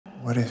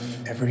What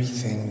if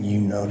everything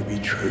you know to be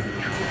true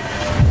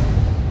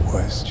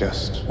was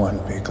just one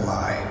big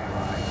lie?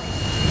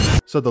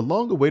 So the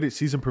long-awaited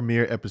season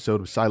premiere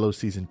episode of Silo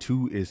Season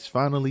 2 is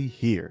finally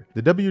here.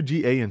 The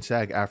WGA and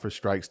SAG-AFTRA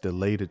strikes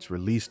delayed its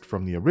release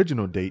from the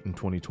original date in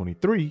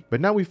 2023, but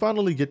now we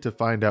finally get to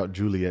find out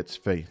Juliet's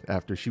fate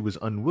after she was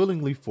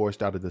unwillingly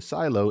forced out of the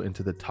silo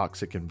into the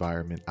toxic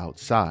environment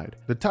outside.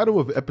 The title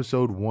of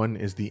episode 1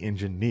 is The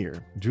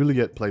Engineer.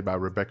 Juliet, played by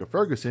Rebecca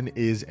Ferguson,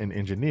 is an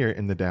engineer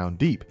in the Down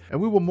Deep, and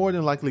we will more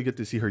than likely get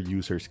to see her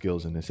use her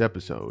skills in this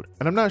episode.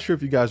 And I'm not sure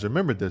if you guys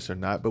remember this or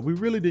not, but we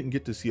really didn't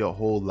get to see a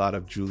whole lot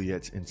of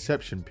Juliet's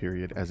inception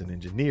period as an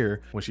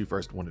engineer when she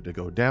first wanted to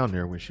go down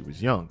there when she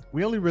was young.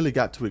 We only really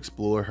got to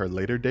explore her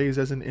later days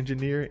as an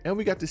engineer, and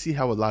we got to see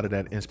how a lot of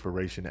that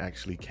inspiration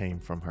actually came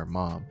from her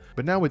mom.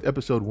 But now with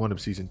episode 1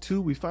 of season 2,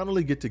 we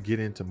finally get to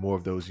get into more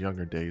of those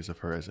younger days of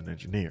her as an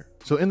engineer.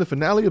 So in the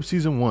finale of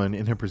season 1,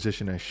 in her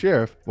position as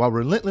sheriff, while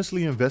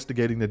relentlessly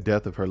investigating the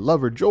death of her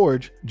lover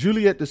George,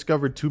 Juliet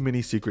discovered too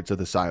many secrets of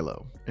the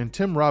silo. And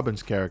Tim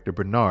Robbins' character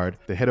Bernard,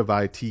 the head of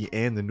IT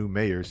and the new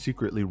mayor,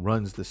 secretly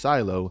runs the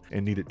silo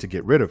and needed to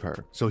get rid of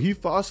her. So he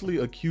falsely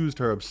accused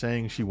her of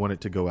saying she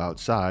wanted to go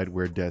outside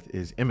where death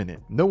is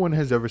imminent. No one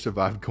has ever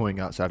survived going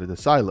outside of the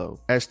silo.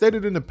 As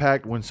stated in the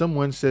pact, when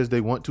someone says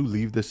they want to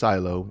leave the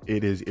silo,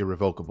 it is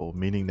irrevocable,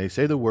 meaning they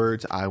say the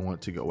words, "I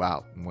want to go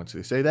out." And once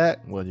they say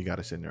that, well, you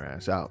gotta send their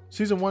ass out.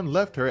 Season 1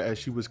 left her as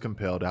she was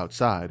compelled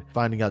outside,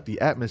 finding out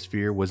the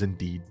atmosphere was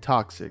indeed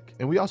toxic.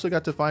 And we also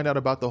got to find out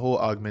about the whole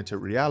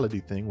augmented reality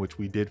thing, which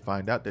we did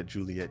find out that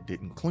Juliet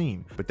didn't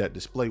clean, but that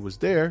display was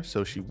there,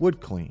 so she would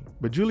clean.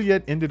 But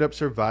Juliet ended up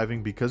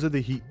surviving because of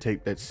the heat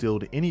tape that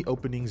sealed any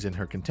openings in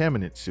her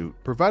contaminant suit,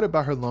 provided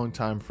by her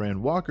longtime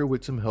friend Walker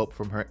with some help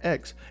from her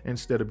ex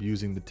instead of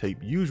using the tape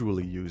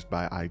usually used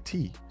by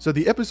IT. So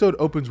the episode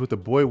opens with a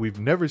boy we've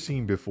never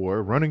seen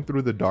before running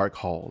through the dark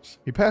halls.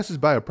 He passes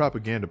by a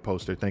propaganda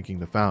poster thanking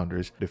the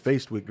founders,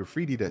 defaced with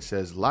graffiti that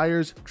says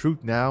 "Liars,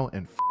 Truth Now,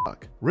 and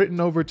Fuck," written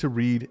over to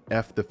read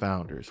 "F the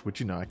Founders,"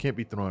 which, I can't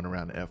be throwing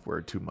around the F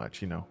word too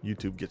much,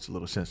 YouTube gets a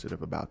little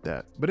sensitive about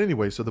that. But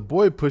anyway, so the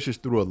boy pushes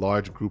through a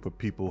large group of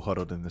people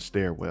huddled in the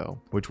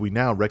stairwell, which we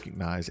now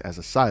recognize as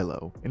a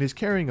silo, and is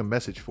carrying a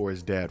message for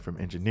his dad from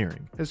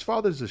engineering. His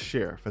father's a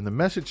sheriff, and the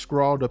message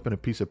scrawled up in a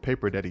piece of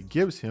paper that he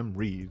gives him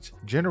reads,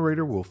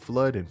 "Generator will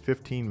flood in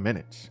 15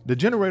 minutes. The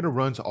generator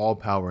runs all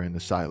power in the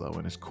silo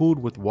and is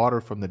cooled with water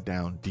from the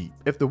Down Deep.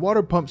 If the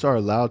water pumps are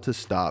allowed to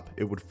stop,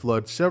 it would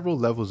flood several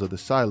levels of the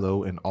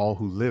silo and all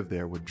who live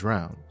there would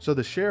drown." So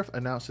the sheriff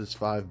announces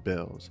 5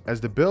 bells.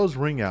 As the bells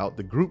ring out,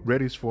 the group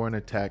readies for an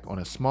attack on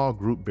a small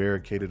group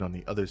barricaded on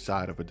the other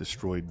side of a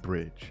destroyed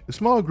bridge. The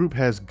small group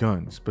has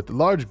guns, but the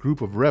large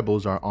group of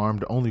rebels are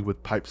armed only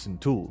with pipes and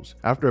tools.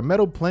 After a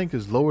metal plank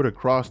is lowered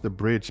across the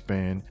bridge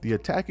span, the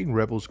attacking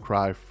rebels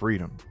cry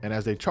freedom, and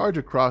as they charge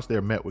across, they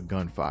are met with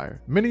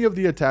gunfire. Many of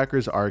the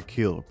attackers are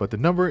killed, but the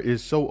number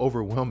is so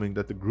overwhelming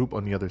that the group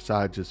on the other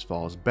side just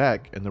falls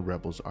back and the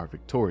rebels are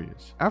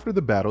victorious. After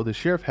the battle, the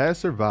sheriff has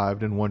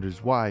survived and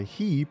wonders why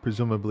he,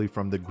 presumably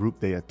from the group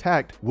they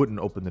attacked, wouldn't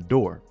open the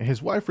door, and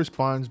his wife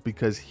responds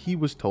because he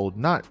was told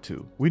not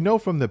to. We know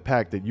from the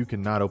pact that you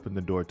cannot open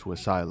the door to a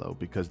silo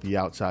because the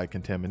outside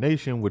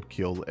contamination would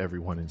kill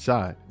everyone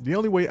inside. The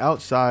only way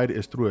outside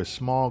is through a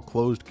small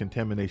closed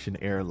contamination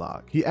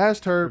airlock. He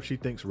asked her if she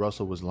thinks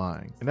Russell was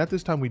lying, and at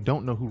this time we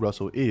don't know who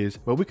Russell is,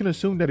 but we can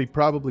assume that he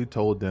probably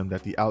told them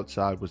that the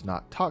outside was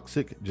not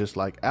toxic, just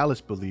like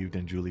Alice believed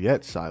in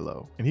Juliet's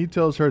silo. And he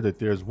tells her that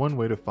there's one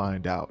way to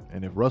find out,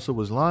 and if Russell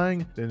was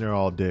lying, then they're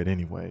all dead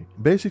anyway.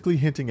 Basically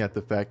hinting at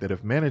the fact that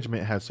if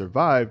management had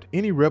survived,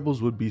 any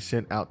rebels would be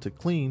sent out to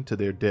clean to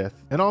their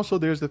death. And also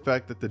there's the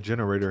fact that the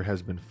generator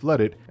has been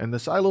flooded and the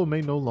silo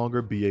may no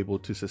longer be able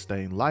to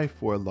sustain life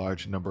for a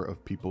large number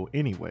of people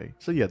anyway.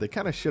 So yeah, they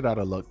kind of shit out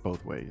of luck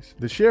both ways.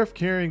 The sheriff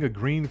carrying a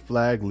green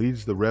flag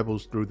leads the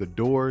rebels through the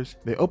doors.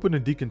 They open a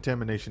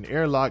decontamination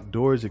airlock,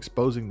 doors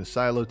exposing the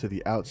silo to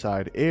the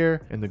outside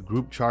air, and the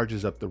group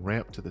charges up the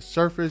ramp to the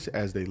surface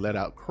as they let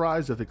out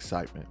cries of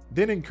excitement.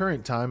 Then in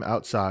current time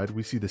outside,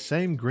 we see the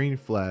same green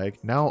flag,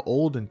 now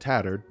old and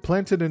tattered,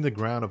 planted in the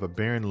ground of a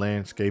barren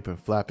landscape and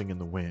flapping in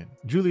the wind.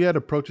 Juliet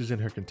approaches in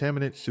her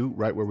contaminant suit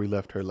right where we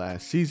left her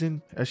last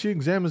season. As she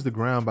examines the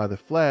ground by the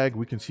flag,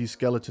 we can see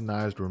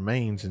skeletonized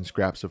remains and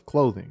scraps of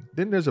clothing.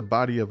 Then there's a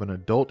body of an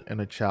adult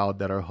and a child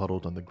that are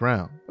huddled on the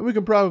ground. And we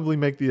can probably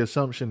make the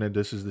assumption that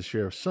this is the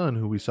sheriff's son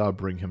who we saw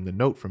bring him the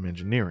note from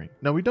engineering.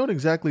 Now we don't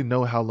exactly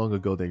know how long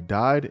ago they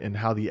died and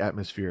how the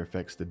atmosphere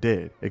affects the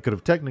dead. It could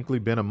have technically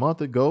been a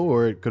month ago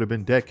or it could have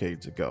been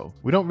decades ago.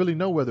 We don't really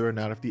know whether or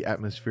not if the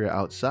atmosphere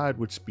outside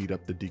would speed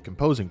up the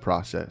decomposing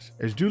process.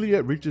 As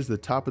Juliet reaches the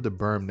top of the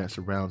berm that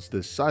surrounds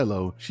this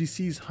silo, she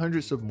sees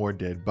hundreds of more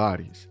dead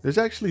bodies. There's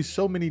actually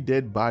so many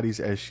dead bodies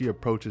as she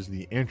approaches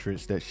the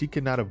entrance that she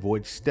cannot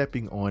avoid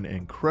stepping on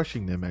and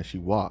crushing them as she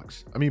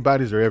walks. I mean,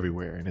 bodies are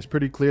everywhere, and it's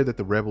pretty clear that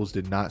the rebels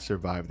did not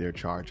survive their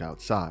charge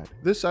outside.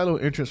 This silo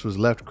entrance was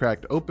left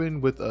cracked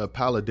open with a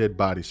pile of dead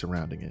bodies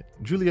surrounding it.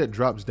 Juliet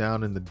drops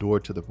down in the door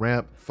to the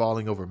ramp,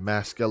 falling over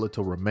mass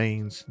skeletal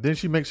remains. Then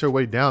she makes her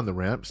way down the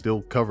ramp,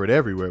 still covered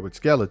everywhere with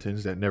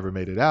skeletons that never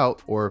made it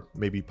out, or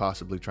maybe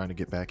possibly trying to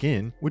get back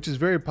in, which is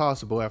very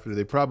possible after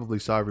they probably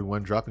saw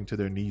everyone dropping to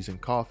their knees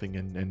and coughing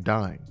and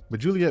dying. But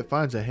Juliet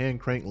finds a hand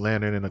crank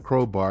lantern and a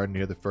crowbar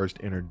near the first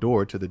inner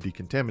door to the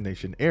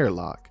decontamination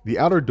airlock. The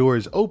outer door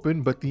is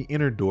open, but the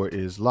inner door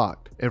is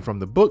locked. And from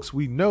the books,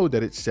 we know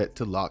that it's set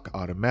to lock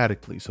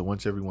automatically, so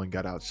once everyone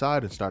got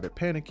outside and started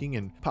panicking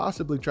and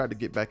possibly tried to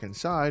get back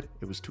inside,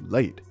 it was too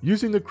late.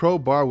 Using the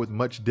crowbar with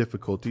much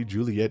difficulty,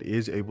 Juliet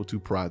is able to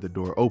pry the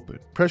door open.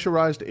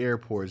 Pressurized air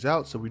pours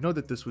out, so we know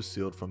that this was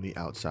sealed from the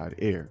outside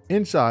air.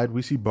 Inside,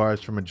 we see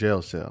bars from a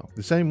jail cell,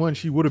 the same one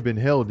she would have been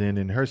held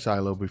in her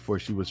silo before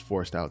she was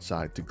forced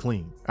outside to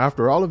clean.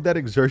 After all of that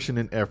exertion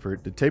and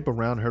effort, the tape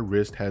around her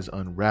wrist has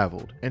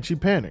unraveled, and she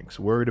panics,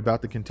 worried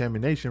about the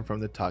contamination from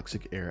the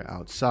toxic air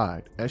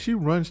outside. As she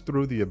runs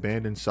through the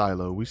abandoned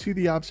silo, we see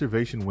the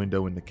observation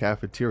window in the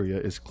cafeteria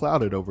is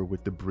clouded over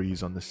with debris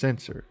on the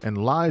sensor,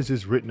 and lies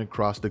is written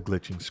across the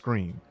glitching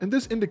screen. And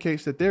this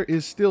indicates that there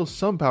is still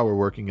some power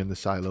working in the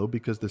silo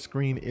because the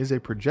screen is a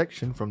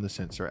projection from the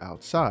sensor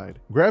outside.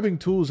 Grabbing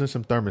tools and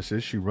some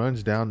thermoses, she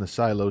runs down the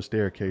silo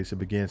staircase and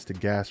begins to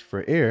gasp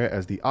for air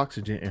as the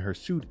oxygen in her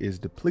suit is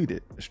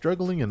depleted.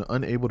 Struggling and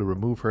unable to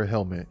remove her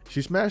helmet,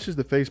 she smashes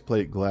the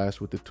faceplate glass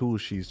with the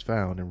tools she's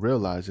found and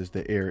realizes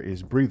the air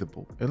is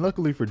breathable. And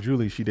luckily for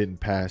Julie, she didn't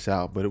pass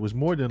out, but it was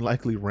more than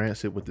likely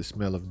rancid with the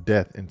smell of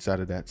death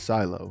inside of that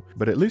silo.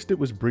 But at least it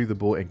was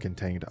breathable and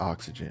contained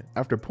oxygen.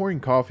 After pouring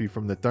coffee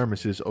from the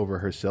thermoses over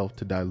herself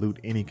to dilute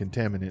any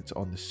contaminants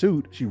on the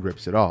suit, she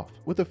rips it off.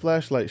 With a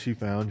flashlight she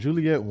found,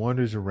 Juliet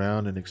wanders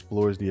around and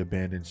explores the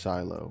abandoned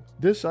silo.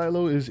 This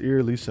silo is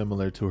eerily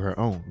similar to her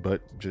own,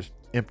 but just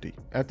empty.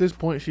 At this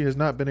point, she has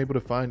not been able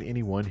to find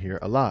anyone here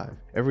alive.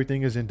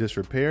 Everything is in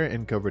disrepair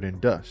and covered in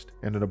dust.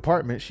 In an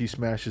apartment, she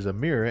smashes a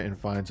mirror and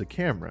finds a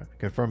camera,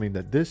 confirming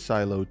that this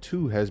silo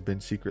too has been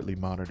secretly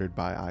monitored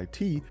by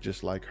IT,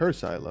 just like her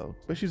silo.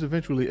 But she's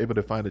eventually able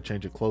to find a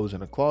change of clothes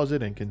in a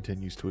closet and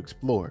continues to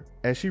explore.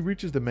 As she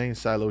reaches the main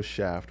silo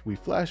shaft, we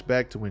flash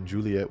back to when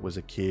Juliet was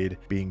a kid,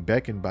 being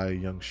beckoned by a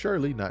young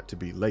Shirley not to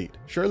be late.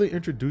 Shirley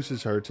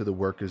introduces her to the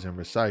workers in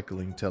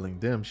recycling, telling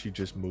them she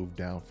just moved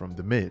down from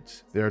the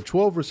mids. There are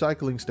 12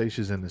 recycling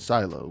stations in the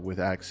silo, with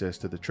access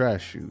to the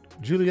trash chute.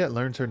 Juliet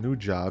learns her new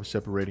job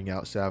separating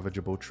out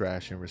salvageable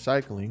trash and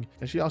recycling,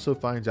 and she also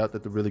finds out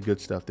that the really good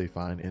stuff they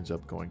find ends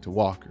up going to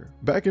Walker.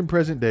 Back in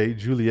present day,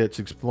 Juliet's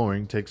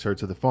exploring takes her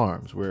to the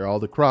farms, where all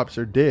the crops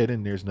are dead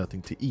and there's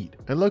nothing to eat.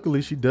 And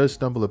luckily, she does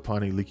stumble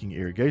upon a leaking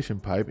irrigation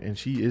pipe, and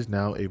she is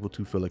now able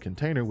to fill a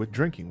container with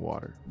drinking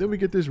water. Then we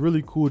get this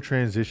really cool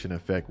transition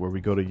effect where we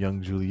go to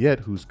young Juliet,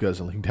 who's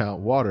guzzling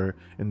down water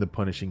in the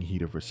punishing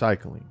heat of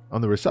recycling.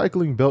 On the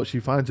recycling belt, she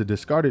finds a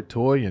discarded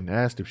toy and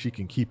asks if she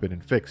can keep it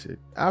and fix it.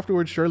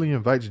 Afterwards, Shirley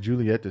invites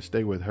Juliet to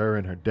stay with her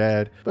and her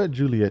dad, but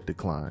Juliet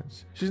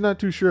declines. She's not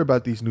too sure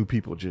about these new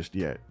people just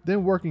yet.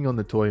 Then, working on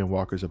the toy in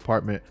Walker's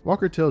apartment,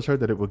 Walker tells her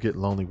that it will get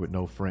lonely with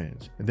no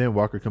friends. And then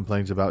Walker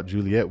complains about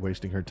Juliet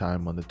wasting her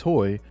time on the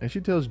toy, and she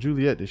tells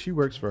Juliet that she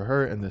works for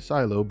her and the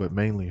silo, but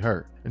mainly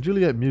her. And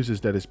Juliet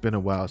muses that it's been a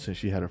while since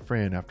she had a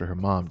friend after her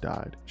mom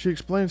died. She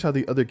explains how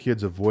the other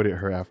kids avoided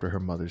her after her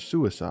mother's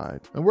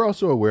suicide. And we're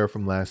also aware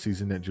from last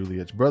season that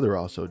Juliet's brother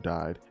also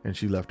died, and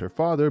she left her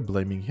father,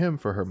 blaming him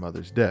for her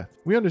mother's death.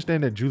 We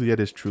understand that Juliet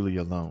is truly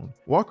alone.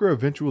 Walker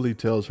eventually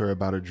tells her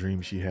about a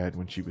dream she had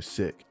when she was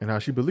sick, and how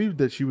she believed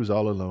that she was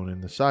all alone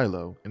in the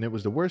silo, and it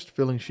was the worst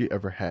feeling she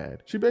ever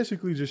had. She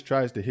basically just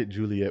tries to hit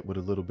Juliet with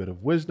a little bit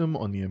of wisdom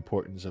on the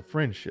importance of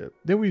friendship.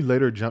 Then we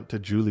later jump to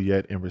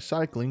Juliet in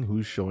recycling,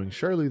 who's showing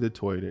Shirley the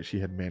toy that she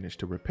had managed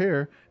to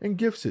repair and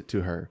gifts it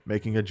to her,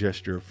 making a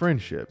gesture of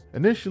friendship.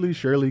 Initially,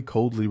 Shirley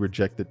coldly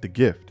rejected the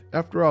gift.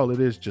 After all, it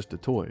is just a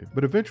toy.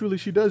 But eventually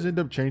she does end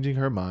up changing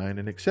her mind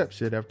and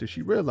accepts it after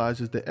she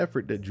realizes the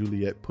effort that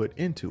Juliet put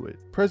into it.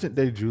 Present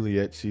day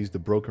Juliet sees the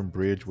broken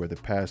bridge where the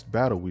past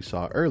battle we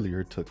saw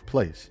earlier took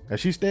place. As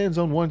she stands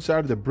on one side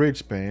of the bridge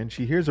span,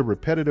 she hears a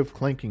repetitive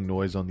clanking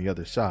noise on the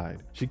other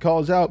side. She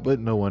calls out, but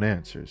no one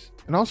answers.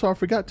 And also, I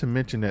forgot to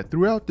mention that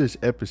throughout this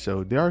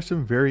episode, there are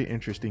some very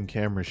interesting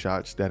camera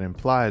shots that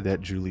imply that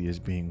Julie is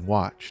being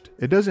watched.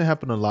 It doesn't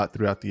happen a lot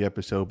throughout the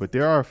episode, but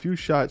there are a few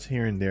shots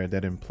here and there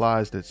that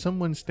implies that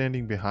someone's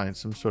standing behind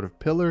some sort of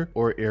pillar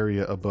or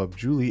area above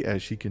Julie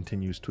as she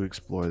continues to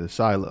explore the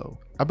silo.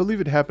 I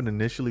believe it happened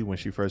initially when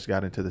she first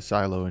got into the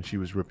silo and she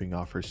was ripping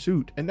off her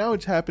suit, and now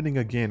it's happening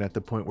again at the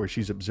point where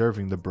she's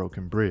observing the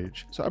broken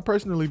bridge. So I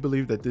personally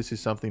believe that this is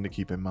something to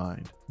keep in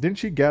mind. Then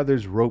she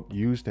gathers rope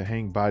used to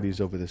hang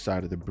bodies over the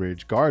side of the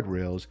bridge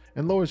guardrails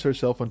and lowers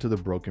herself onto the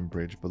broken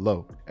bridge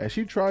below. As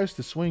she tries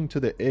to swing to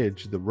the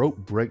edge, the rope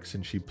breaks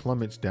and she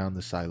plummets down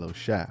the silo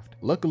shaft,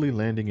 luckily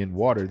landing in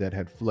water that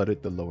had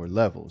flooded the lower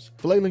levels.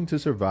 Flailing to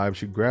survive,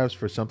 she grabs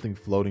for something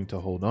floating to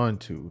hold on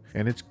to,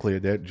 and it's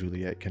clear that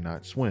Juliet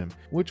cannot swim,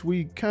 which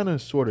we kinda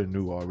sorta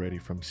knew already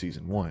from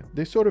season 1.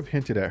 They sort of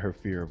hinted at her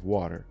fear of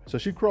water, so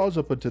she crawls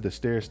up onto the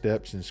stair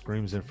steps and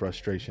screams in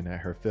frustration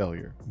at her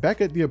failure. Back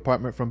at the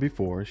apartment from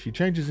before, she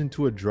changes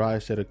into a dry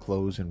set of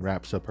clothes and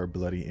wraps up her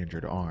bloody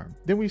injured arm.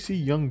 Then we see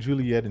young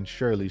Juliet and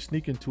Shirley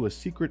sneak into a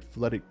secret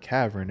flooded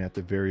cavern at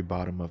the very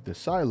bottom of the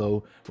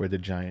silo where the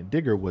giant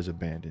digger was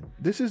abandoned.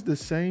 This is the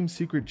same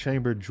secret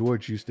chamber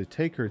George used to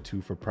take her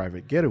to for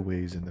private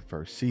getaways in the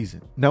first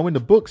season. Now in the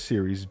book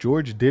series,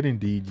 George did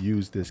indeed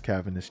use this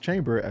cavernous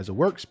chamber as a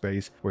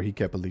workspace where he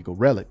kept illegal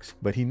relics,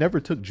 but he never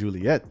took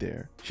Juliet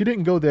there. She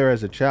didn't go there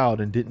as a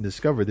child and didn't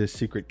discover this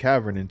secret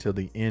cavern until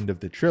the end of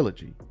the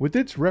trilogy. With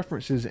its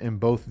references in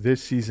both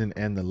this season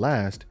and the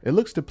last, it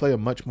looks to play a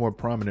much more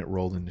prominent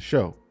role in the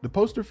show. The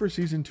poster for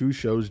season 2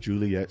 shows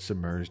Juliet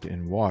submerged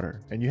in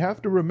water, and you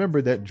have to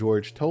remember that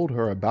George told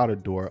her about a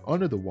door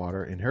under the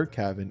water in her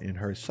cabin in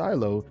her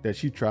silo that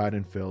she tried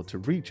and failed to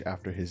reach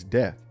after his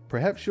death.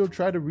 Perhaps she'll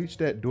try to reach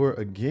that door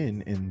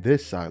again in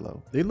this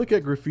silo. They look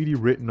at graffiti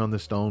written on the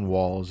stone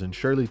walls, and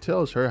Shirley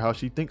tells her how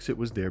she thinks it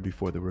was there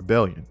before the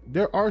rebellion.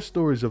 There are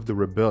stories of the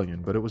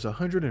rebellion, but it was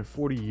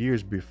 140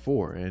 years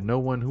before, and no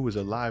one who was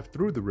alive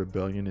through the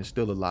rebellion is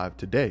still alive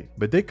today.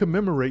 But they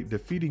commemorate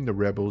defeating the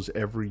rebels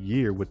every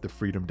year with the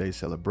Freedom Day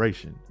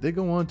celebration. They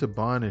go on to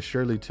bond as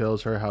Shirley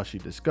tells her how she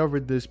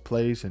discovered this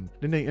place, and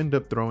then they end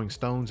up throwing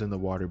stones in the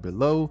water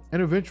below,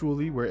 and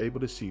eventually we're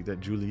able to see that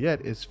Juliet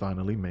is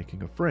finally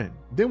making a friend.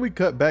 Then we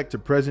cut back to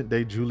present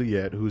day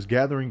Juliet, who's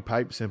gathering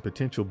pipes and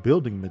potential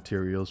building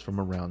materials from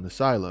around the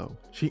silo.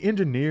 She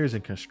engineers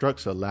and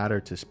constructs a ladder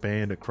to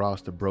span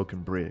across the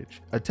broken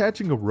bridge.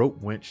 Attaching a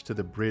rope winch to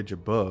the bridge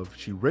above,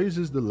 she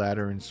raises the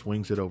ladder and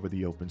swings it over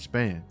the open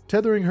span.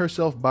 Tethering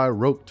herself by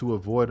rope to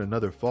avoid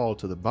another fall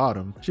to the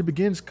bottom, she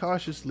begins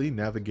cautiously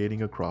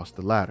navigating across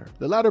the ladder.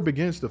 The ladder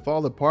begins to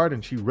fall apart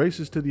and she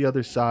races to the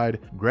other side,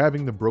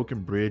 grabbing the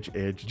broken bridge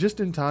edge just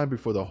in time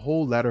before the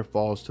whole ladder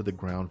falls to the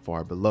ground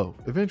far below.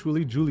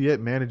 Eventually,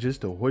 Juliet manages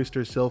to hoist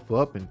herself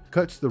up and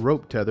cuts the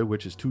rope tether,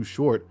 which is too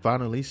short,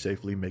 finally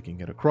safely making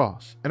it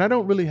across. And I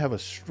don't really have a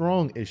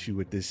strong issue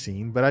with this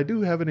scene, but I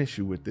do have an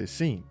issue with this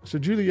scene. So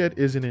Juliet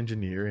is an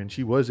engineer and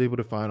she was able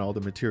to find all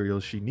the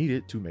materials she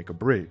needed to make a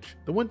bridge.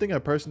 The one thing I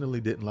personally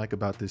didn't like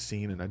about this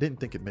scene, and I didn't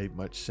think it made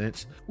much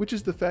sense, which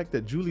is the fact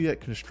that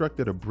Juliet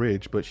constructed a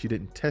bridge but she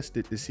didn't test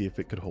it to see if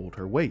it could hold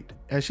her weight.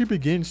 As she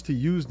begins to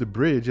use the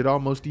bridge, it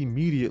almost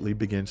immediately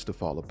begins to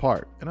fall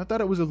apart. And I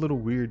thought it was a little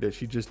weird that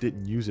she just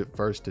didn't use it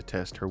first to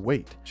test her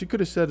weight. She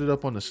could have set it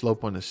up on the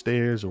slope on the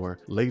stairs or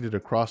laid it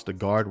across the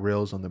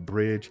guardrails on the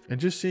bridge and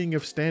just seeing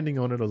if standing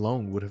on it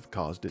alone would have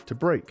caused it to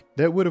break.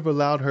 That would have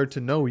allowed her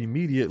to know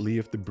immediately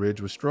if the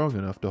bridge was strong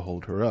enough to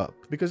hold her up,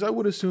 because I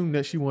would assume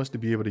that she wants to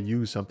be able to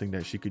use something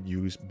that she could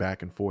use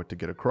back and forth to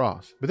get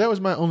across. But that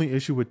was my only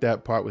issue with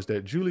that part, was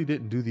that Julie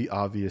didn't do the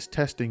obvious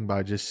testing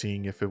by just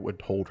seeing if it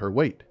would hold her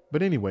weight.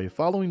 But anyway,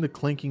 following the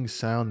clinking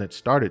sound that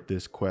started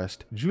this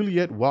quest,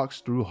 Juliet walks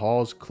through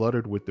halls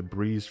cluttered with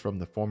debris from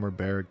the former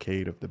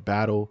barricade of the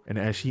battle, and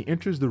as she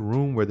enters the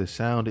room where the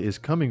sound is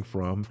coming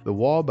from, the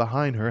wall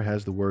behind her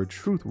has the word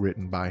truth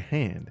written by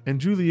hand, and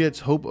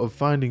Juliet's hope of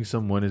finding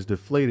someone is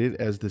deflated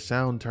as the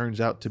sound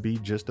turns out to be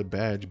just a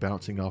badge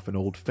bouncing off an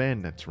old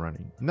fan that's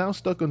running. Now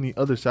stuck on the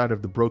other side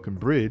of the broken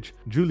bridge,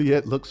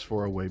 Juliet looks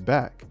for a way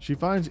back. She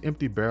finds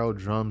empty barrel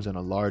drums and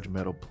a large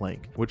metal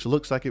plank, which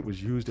looks like it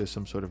was used as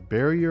some sort of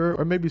barrier,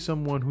 or maybe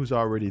someone who's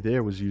already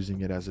there was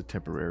using it as a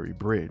temporary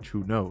bridge,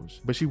 who knows.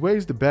 But she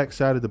weighs the back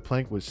side of the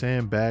plank with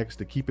sandbags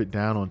to keep it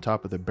down on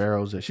top of the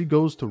barrels as she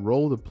goes to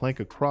roll the plank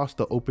across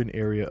the open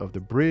area of the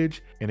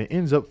bridge, and it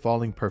ends up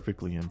falling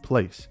perfectly in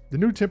place. The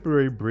new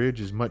temporary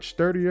bridge is much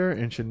sturdier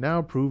and should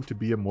now prove to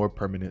be a more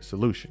permanent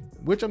solution,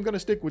 which I'm gonna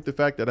stick with the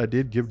fact that I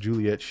did give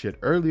Juliet shit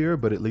earlier,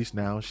 but at least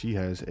now she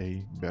has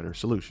a better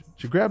solution.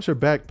 She grabs her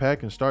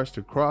backpack and starts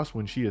to cross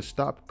when she is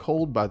stopped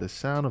cold by the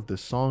sound of the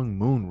song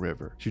Moon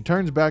River. She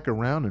turns back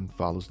around and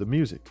follows the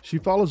music. She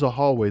follows a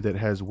hallway that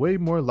has way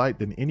more light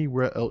than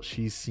anywhere else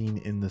she's seen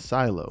in the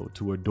silo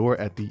to a door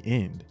at the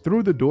end.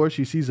 Through the door,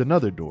 she sees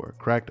another door,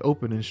 cracked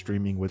open and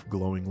streaming with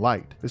glowing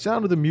light. The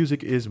sound of the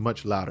music is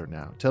much louder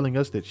now, telling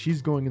us that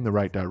she's going in the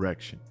right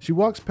direction. She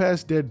walks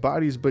past dead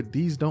bodies, but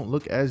these don't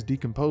look as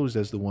decomposed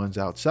as the ones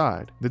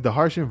outside. Did the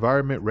harsh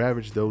environment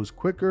ravage those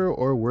quicker,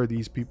 or were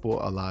these people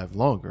alive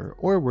longer,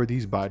 or were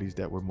these bodies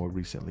that were more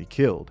recently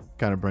killed?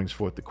 Kind of brings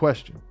forth the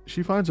question.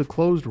 She finds a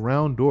closed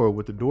round door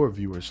with the door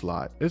viewer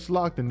slot. It's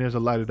locked and there's a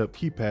lighted up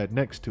keypad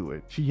next to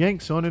it. She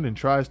yanks on it and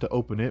tries to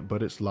open it,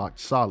 but it's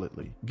locked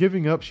solidly.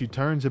 Giving up, she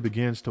turns and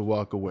begins to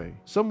walk away.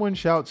 Someone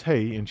shouts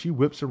hey, and she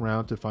whips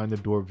around to find the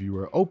door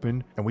viewer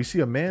open, and we see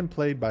a man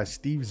played by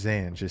Steve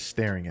Zahn just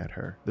staring at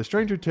her. The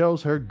stranger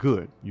tells her,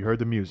 good, you heard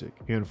the music.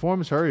 He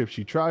informs her if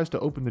she tries to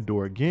open the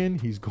door again,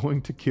 he's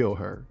going to kill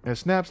her, and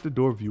snaps the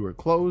door viewer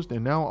closed.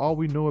 And now all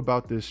we know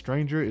about this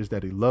stranger is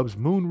that he loves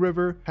Moon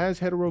River, has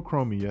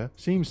heterochromia,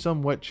 seems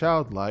somewhat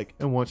childlike,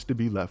 and wants to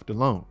be left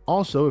alone.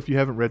 Also, if you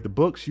haven't read the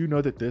books, you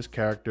know that this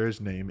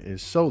character's name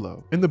is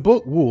Solo. In the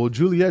book Wool,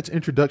 Juliet's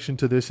introduction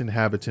to this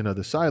inhabitant of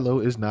the silo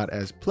is not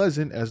as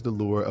pleasant as the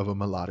lure of a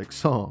melodic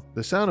song.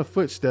 The sound of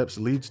footsteps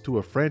leads to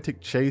a frantic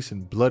chase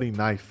and bloody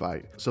knife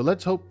fight, so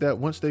let's hope that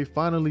once they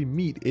finally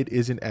meet, it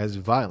isn't as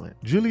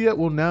violent. Juliet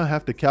will now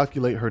have to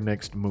calculate her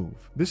next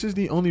move. This is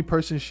the only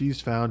person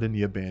she's found in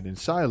the abandoned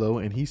silo,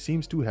 and he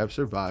seems to have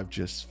survived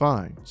just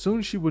fine.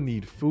 Soon she will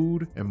need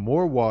food and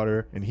more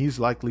water, and he's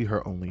likely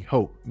her only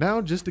hope.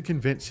 Now just to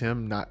convince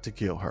him not to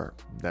kill her.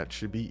 That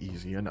should be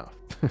easy enough.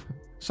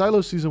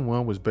 Silo Season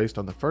 1 was based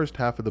on the first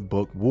half of the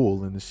book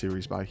Wool in the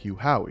series by Hugh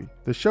Howey.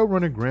 The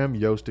showrunner Graham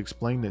Yost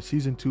explained that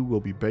Season 2 will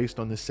be based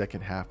on the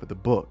second half of the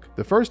book.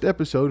 The first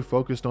episode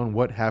focused on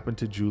what happened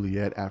to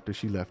Juliet after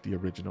she left the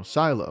original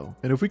silo.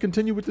 And if we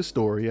continue with the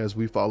story as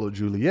we follow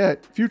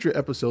Juliet, future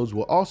episodes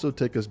will also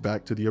take us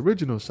back to the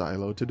original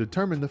silo to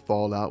determine the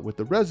fallout with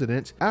the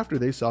residents after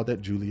they saw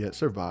that Juliet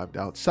survived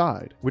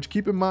outside, which,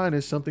 keep in mind,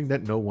 is something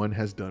that no one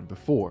has done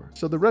before.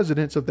 So the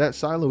residents of that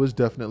silo is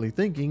definitely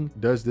thinking,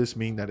 does this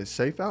mean that it's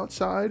safe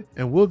outside?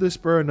 And will this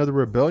spur another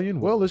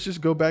rebellion? Well, let's just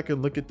go back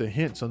and look at the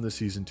hints on the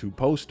Season 2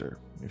 poster.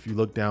 If you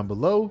look down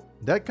below,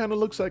 that kind of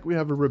looks like we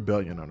have a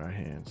rebellion on our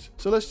hands.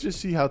 So let's just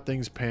see how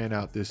things pan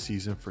out this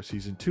season for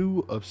Season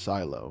 2 of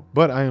Silo.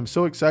 But I am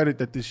so excited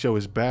that this show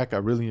is back. I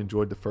really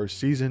enjoyed the first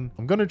season.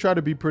 I'm going to try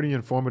to be pretty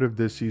informative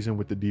this season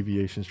with the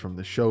deviations from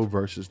the show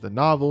versus the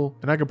novel.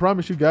 And I can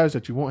promise you guys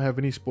that you won't have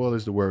any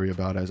spoilers to worry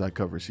about as I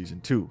cover Season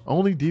 2.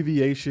 Only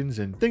deviations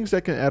and things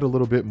that can add a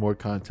little bit more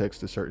context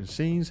to certain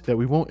scenes that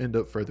we won't end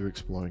up further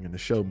exploring in the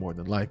show more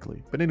than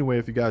likely. But anyway,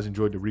 if you guys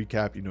enjoyed the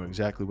recap, you know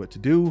exactly what to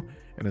do.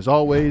 And as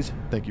always,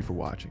 thank you for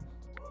watching.